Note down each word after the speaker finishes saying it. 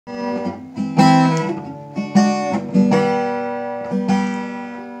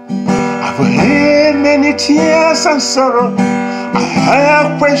tears and sorrow, I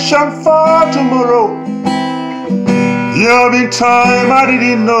have question for tomorrow. There have been time I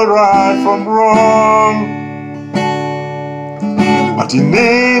didn't know right from wrong, but in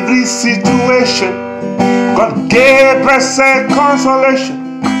every situation, God gave blessed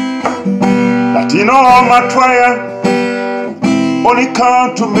consolation, that in all my trial only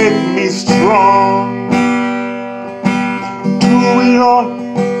come to make me strong. Through it all,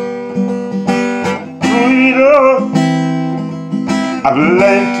 I've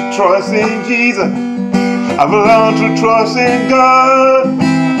learned to trust in Jesus. I've learned to trust in God.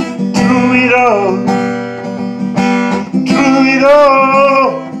 Through it all,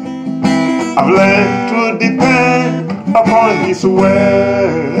 I've learned to depend upon His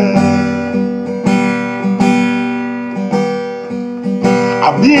word.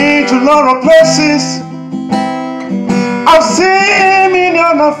 I've been to a lot of places. I've seen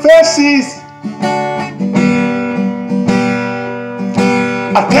millions of faces.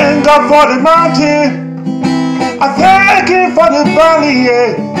 I thank God for the mountain. I thank Him for the valley,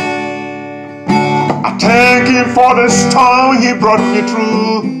 yeah. I thank Him for the storm He brought me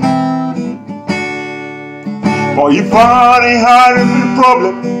through. For if I didn't have every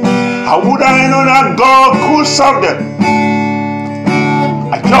problem, how would I know that God could solve them?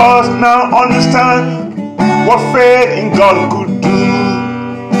 I just now understand what faith in God could do.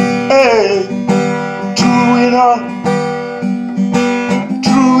 Hey, through it all,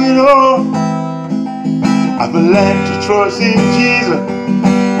 I've learned to trust in Jesus.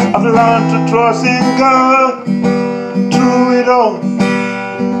 I've learned to trust in God. Through it all,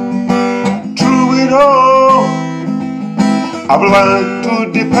 I've learned to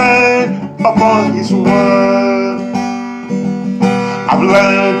depend upon His word. I've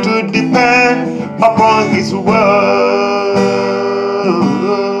learned to depend upon His word.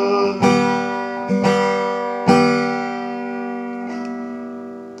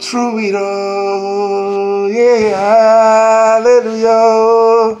 Through it all, yeah,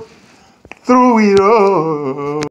 hallelujah. Through it all.